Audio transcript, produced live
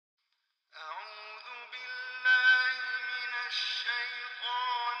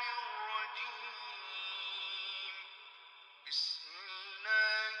الشيطان الرجيم بسم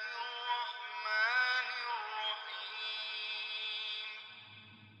الله الرحمن الرحيم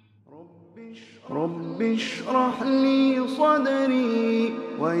رب اشرح لي صدري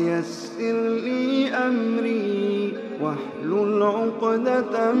ويسر لي أمري واحلل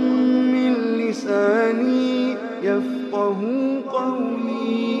عقدة من لساني يفقه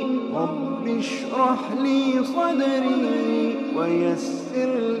قولي رب اشرح لي صدري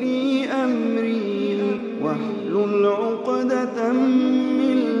ويسر لي أمري واحلل عقدة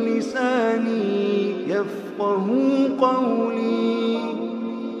من لساني يفقه قولي.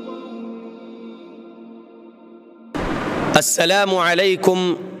 السلامعليكم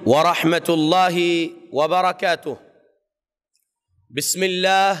ورحمة وبركاته. بسم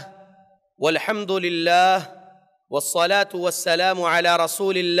الله والحمد لله والصلاة والسلام على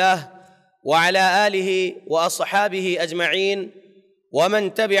رسول الله وعلى آله وأصحابه أجمعين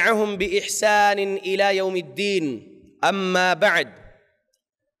ومن تبعهم بإحسان إلى يوم الدين. أما بعد،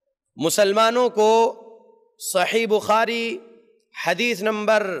 مسلمانوں کو صحیح بخاری حدیث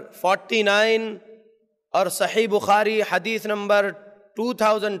نمبر 49 اور صحیح بخاری حدیث نمبر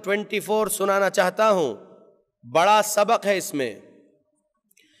 2024 سنانا چاہتا ہوں. بڑا سبق ہے اس میں.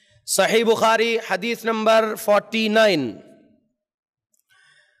 صحیح بخاری حدیث نمبر 49.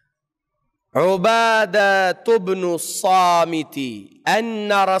 عبادة بن الصامت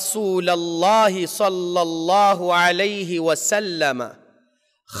أن رسول الله صلى الله عليه وسلم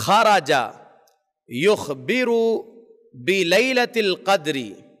خرج يخبر بليلة القدر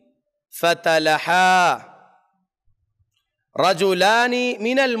فتلحا رجلان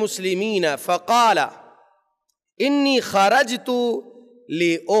من المسلمين فقال إني خرجت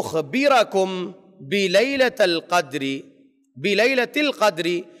لأخبركم بليلة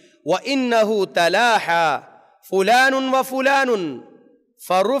القدر وإنه تلاحى فلان وفلان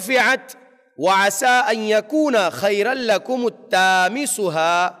فرفعت وعسى أن يكون خيرا لكم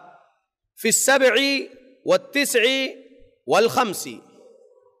التامسها في 7 و9 و5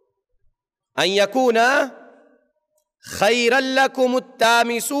 أن يكون خيرا لكم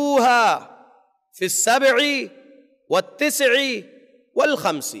التامسوها في 7 و9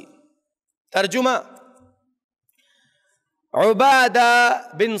 و5. ترجمہ: عبادہ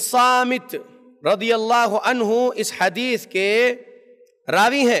بن صامت رضی اللہ عنہ اس حدیث کے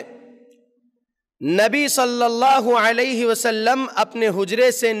راوی ہیں. نبی صلی اللہ علیہ وسلم اپنے حجرے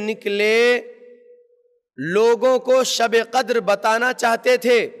سے نکلے لوگوں کو شب قدر بتانا چاہتے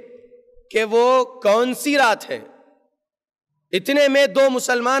تھے کہ وہ کون سی رات ہے. اتنے میں دو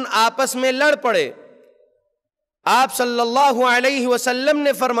مسلمان آپس میں لڑ پڑے. آپ صلی اللہ علیہ وسلم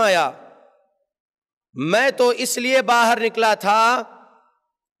نے فرمایا، میں تو اس لیے باہر نکلا تھا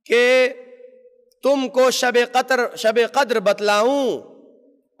کہ تم کو شب قدر بتلاؤں،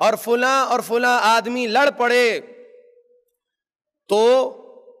 اور فلاں آدمی لڑ پڑے تو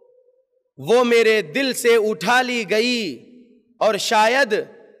وہ میرے دل سے اٹھا لی گئی، اور شاید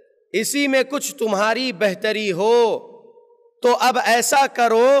اسی میں کچھ تمہاری بہتری ہو. تو اب ایسا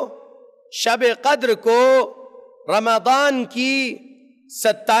کرو، شب قدر کو رمضان کی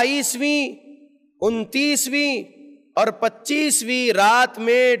 27ویں 29ویں اور 25ویں رات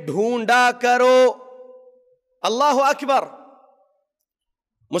میں ڈھونڈا کرو. اللہ اکبر.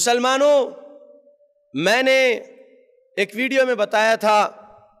 مسلمانوں، میں نے ایک ویڈیو میں بتایا تھا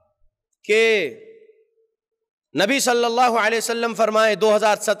کہ نبی صلی اللہ علیہ وسلم فرمائے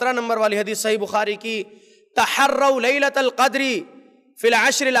 2017 نمبر والی حدیث صحیح بخاری کی، تحروا لیلۃ القدر فی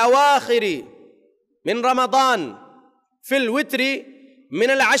العشر الاواخر من رمضان فی الوتر من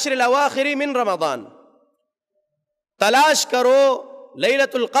العشر الاواخر من رمضان. تلاش کرو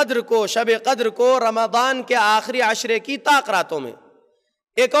لیلۃ القدر کو، شب قدر کو رمضان کے آخری عشرے کی طاق راتوں میں.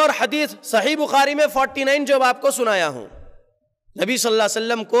 ایک اور حدیث صحیح بخاری میں 49 جو آپ کو سنایا ہوں، نبی صلی اللہ علیہ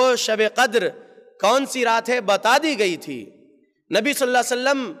وسلم کو شب قدر کون سی رات ہے بتا دی گئی تھی. نبی صلی اللہ علیہ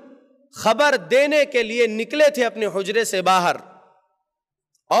وسلم خبر دینے کے لیے نکلے تھے اپنے حجرے سے باہر،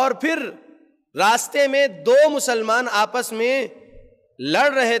 اور پھر راستے میں دو مسلمان آپس میں لڑ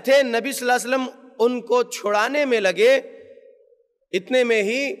رہے تھے. نبی صلی اللہ علیہ وسلم ان کو چھڑانے میں لگے. اتنے میں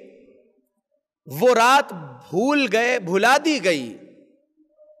ہی وہ رات بھلا دی گئی.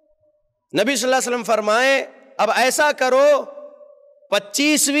 نبی صلی اللہ علیہ وسلم فرمائے، اب ایسا کرو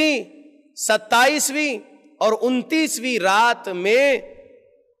 25ویں 27ویں اور 29ویں رات میں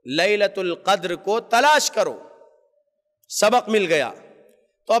لیلۃ القدر کو تلاش کرو. سبق مل گیا.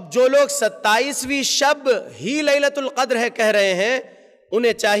 تو اب جو لوگ 27ویں شب ہی لیلۃ القدر ہے کہہ رہے ہیں،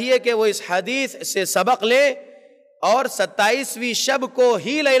 انہیں چاہیے کہ وہ اس حدیث سے سبق لیں اور 27ویں شب کو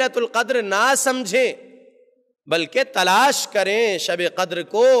ہی لیلۃ القدر نہ سمجھیں. بلکہ تلاش کریں شب قدر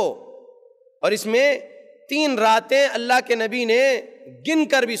کو. اور اس میں 3 راتیں اللہ کے نبی نے گن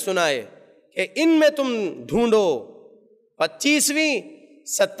کر بھی سنائے کہ ان میں تم ڈھونڈو، 25ویں،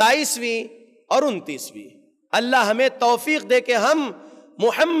 27ویں اور 29ویں. اللہ ہمیں توفیق دے کہ ہم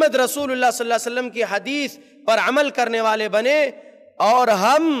محمد رسول اللہ صلی اللہ علیہ وسلم کی حدیث پر عمل کرنے والے بنے اور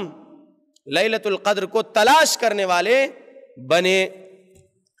ہم لیلۃ القدر کو تلاش کرنے والے بنے.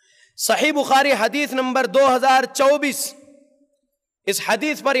 صحیح بخاری حدیث نمبر 2024. اس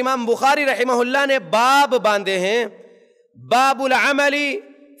حدیث پر امام بخاری رحمہ اللہ نے باب باندھے ہیں، باب العمل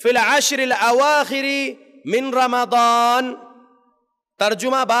فی العشر الاواخر من رمضان.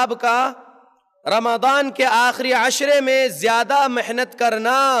 ترجمہ باب کا، رمضان کے آخری عشرے میں زیادہ محنت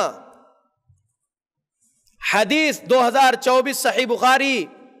کرنا. حدیث 2024 صحیح بخاری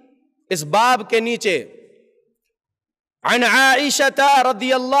اس باب کے نیچے. عن عائشة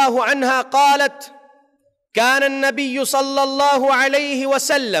رضی اللہ عنہا قالت كان النبي صلى الله عليه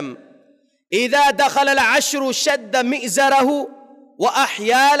وسلم إذا دخل العشر شد مئزره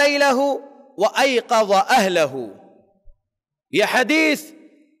وأحيا ليله وأيقظ أهله. یہ حدیث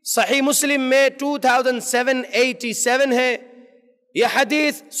صحیح مسلم میں 2787 ہے. یہ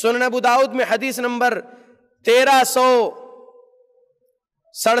حدیث سنن ابو داؤد میں حدیث نمبر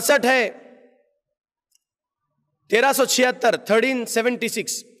 1367 ہے،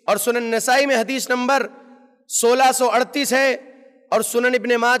 1376 اور سنن نسائی میں حدیث نمبر 1638 ہے اور سنن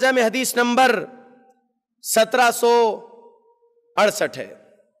ابن ماجہ میں حدیث نمبر 1768 ہے.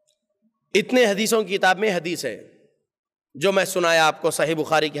 اتنے حدیثوں کی کتاب میں حدیث ہے جو میں سنایا آپ کو، صحیح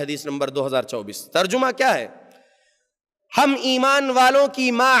بخاری کی حدیث نمبر 2024. ترجمہ کیا ہے؟ ہم ایمان والوں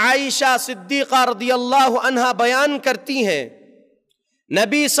کی ماں عائشہ صدیقہ رضی اللہ عنہا بیان کرتی ہیں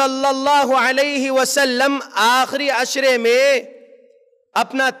نبی صلی اللہ علیہ وسلم آخری عشرے میں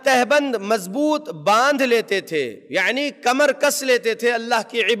اپنا تہبند مضبوط باندھ لیتے تھے، یعنی کمر کس لیتے تھے اللہ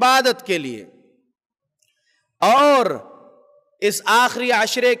کی عبادت کے لیے، اور اس آخری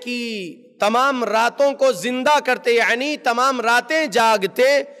عشرے کی تمام راتوں کو زندہ کرتے، یعنی تمام راتیں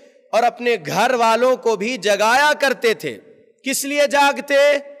جاگتے اور اپنے گھر والوں کو بھی جگایا کرتے تھے. کس لیے جاگتے؟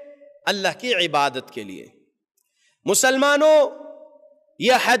 اللہ کی عبادت کے لیے. مسلمانوں،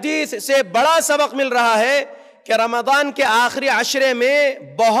 یہ حدیث سے بڑا سبق مل رہا ہے کہ رمضان کے آخری عشرے میں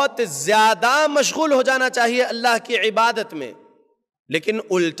بہت زیادہ مشغول ہو جانا چاہیے اللہ کی عبادت میں. لیکن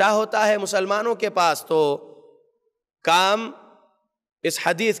الٹا ہوتا ہے مسلمانوں کے پاس، تو کام اس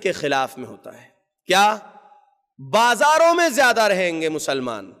حدیث کے خلاف میں ہوتا ہے. کیا؟ بازاروں میں زیادہ رہیں گے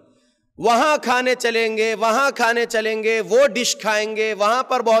مسلمان، وہاں کھانے چلیں گے، وہاں کھانے چلیں گے، وہ ڈش کھائیں گے، وہاں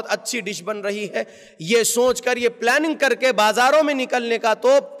پر بہت اچھی ڈش بن رہی ہے، یہ سوچ کر، یہ پلاننگ کر کے بازاروں میں نکلنے کا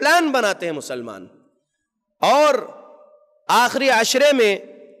تو پلان بناتے ہیں مسلمان. اور آخری عشرے میں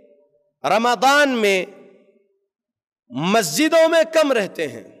رمضان میں مسجدوں میں کم رہتے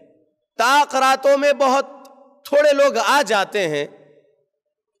ہیں، طاق راتوں میں بہت تھوڑے لوگ آ جاتے ہیں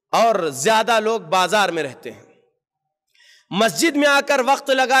اور زیادہ لوگ بازار میں رہتے ہیں. مسجد میں آ کر وقت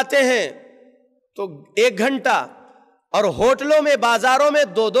لگاتے ہیں تو 1 گھنٹہ، اور ہوٹلوں میں بازاروں میں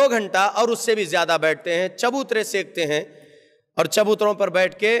 2 گھنٹہ اور اس سے بھی زیادہ بیٹھتے ہیں، چبوترے سیکتے ہیں اور چبوتروں پر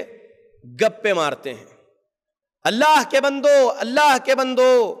بیٹھ کے گپے مارتے ہیں. اللہ کے بندو، اللہ کے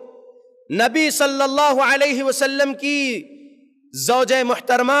بندو، نبی صلی اللہ علیہ وسلم کی زوجہ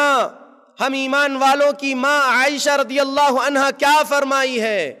محترمہ، ہم ایمان والوں کی ماں عائشہ رضی اللہ عنہا کیا فرمائی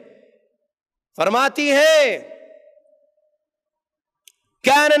ہے؟ فرماتی ہے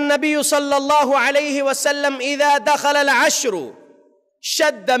كان النبي صلى الله عليه وسلم إذا دخل العشر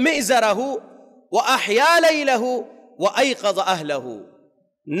شد مئزره وأحيا ليله وأيقظ أهله.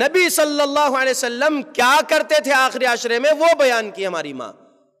 نبی صلی اللہ علیہ وسلم کیا کرتے تھے آخری عشرے میں، وہ بیان کی ہماری ماں.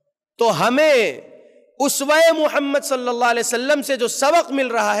 تو ہمیں اسوہ محمد صلی اللہ علیہ وسلم سے جو سبق مل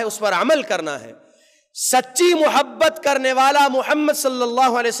رہا ہے اس پر عمل کرنا ہے. سچی محبت کرنے والا محمد صلی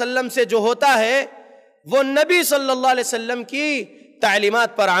اللہ علیہ وسلم سے جو ہوتا ہے وہ نبی صلی اللہ علیہ وسلم کی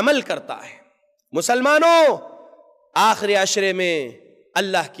تعلیمات پر عمل کرتا ہے. مسلمانوں، آخری عشرے میں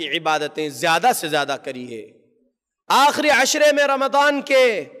اللہ کی عبادتیں زیادہ سے زیادہ کریے. آخری عشرے میں رمضان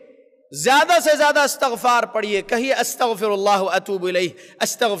کے زیادہ سے زیادہ استغفار پڑھیے. کہیے استغفر اللہ واتوب الیہ،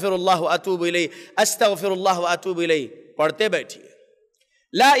 استغفر اللہ واتوب الیہ، استغفر اللہ واتوب الیہ. پڑھتے بیٹھیے.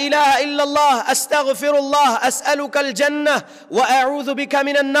 لا الہ الا اللہ، استغفر اللہ، اسألک الجنہ واعوذ بک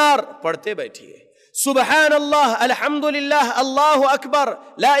من النار. پڑھتے بیٹھیے. سبحان اللہ، الحمدللہ، اللہ اکبر،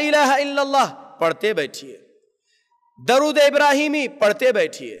 لا الہ الا اللہ. پڑھتے بیٹھیے. درود ابراہیمی پڑھتے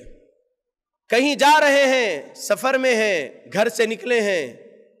بیٹھیے. کہیں جا رہے ہیں، سفر میں ہیں، گھر سے نکلے ہیں،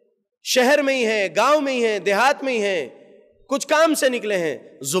 شہر میں ہی ہیں، گاؤں میں ہی ہیں، دیہات میں ہی ہیں، کچھ کام سے نکلے ہیں،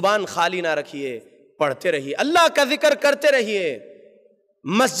 زبان خالی نہ رکھیے. پڑھتے رہیے، اللہ کا ذکر کرتے رہیے،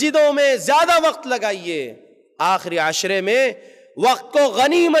 مسجدوں میں زیادہ وقت لگائیے، آخری عشرے میں وقت کو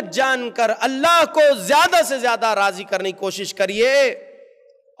غنیمت جان کر اللہ کو زیادہ سے زیادہ راضی کرنے کی کوشش کریے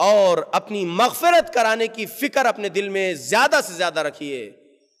اور اپنی مغفرت کرانے کی فکر اپنے دل میں زیادہ سے زیادہ رکھیے۔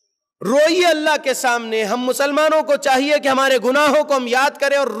 روئیے اللہ کے سامنے، ہم مسلمانوں کو چاہیے کہ ہمارے گناہوں کو ہم یاد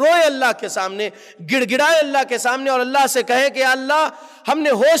کریں اور روئے اللہ کے سامنے، گڑ گڑائے اللہ کے سامنے اور اللہ سے کہے کہ اللہ ہم نے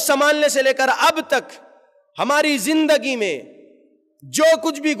ہوش سنبھالنے سے لے کر اب تک ہماری زندگی میں جو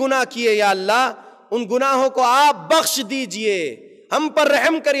کچھ بھی گناہ کیے یا اللہ ان گناہوں کو آپ بخش دیجئے، ہم پر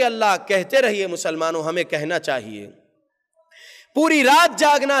رحم کریے اللہ۔ کہتے رہیے مسلمانوں، ہمیں کہنا چاہیے، پوری رات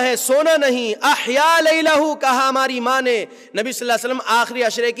جاگنا ہے، سونا نہیں۔ احیا لیلہ کہا ہماری ماں نے، نبی صلی اللہ علیہ وسلم آخری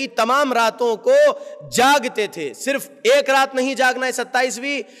عشرے کی تمام راتوں کو جاگتے تھے، صرف ایک رات نہیں جاگنا ہے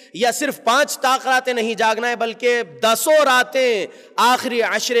 27ویں، یا صرف 5 طاق راتیں نہیں جاگنا ہے، بلکہ 10 راتیں آخری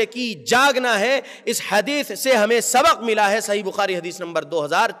عشرے کی جاگنا ہے۔ اس حدیث سے ہمیں سبق ملا ہے، صحیح بخاری حدیث نمبر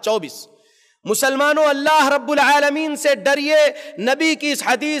 2024۔ مسلمانوں، اللہ رب العالمین سے ڈریے، نبی کی اس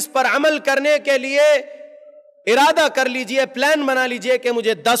حدیث پر عمل کرنے کے لیے ارادہ کر لیجئے، پلان بنا لیجئے کہ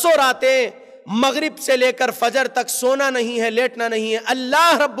مجھے 10 راتیں مغرب سے لے کر فجر تک سونا نہیں ہے، لیٹنا نہیں ہے۔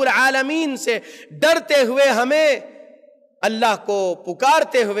 اللہ رب العالمین سے ڈرتے ہوئے، ہمیں اللہ کو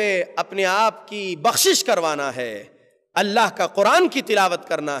پکارتے ہوئے اپنے آپ کی بخشش کروانا ہے، اللہ کا قرآن کی تلاوت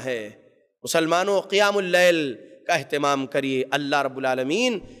کرنا ہے۔ مسلمانوں، قیام اللیل کا اہتمام کریے، اللہ رب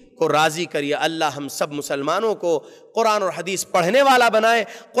العالمین کو راضی کریے۔ اللہ ہم سب مسلمانوں کو قرآن اور حدیث پڑھنے والا بنائے،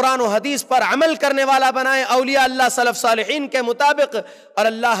 قرآن و حدیث پر عمل کرنے والا بنائے، اولیاء اللہ سلف صالحین کے مطابق، اور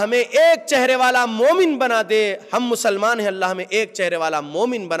اللہ ہمیں ایک چہرے والا مومن بنا دے۔ ہم مسلمان ہیں، اللہ ہمیں ایک چہرے والا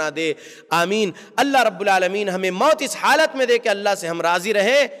مومن بنا دے، آمین۔ اللہ رب العالمین ہمیں موت اس حالت میں دے کہ اللہ سے ہم راضی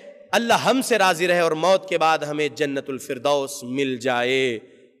رہیں، اللہ ہم سے راضی رہے، اور موت کے بعد ہمیں جنت الفردوس مل جائے،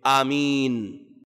 آمین۔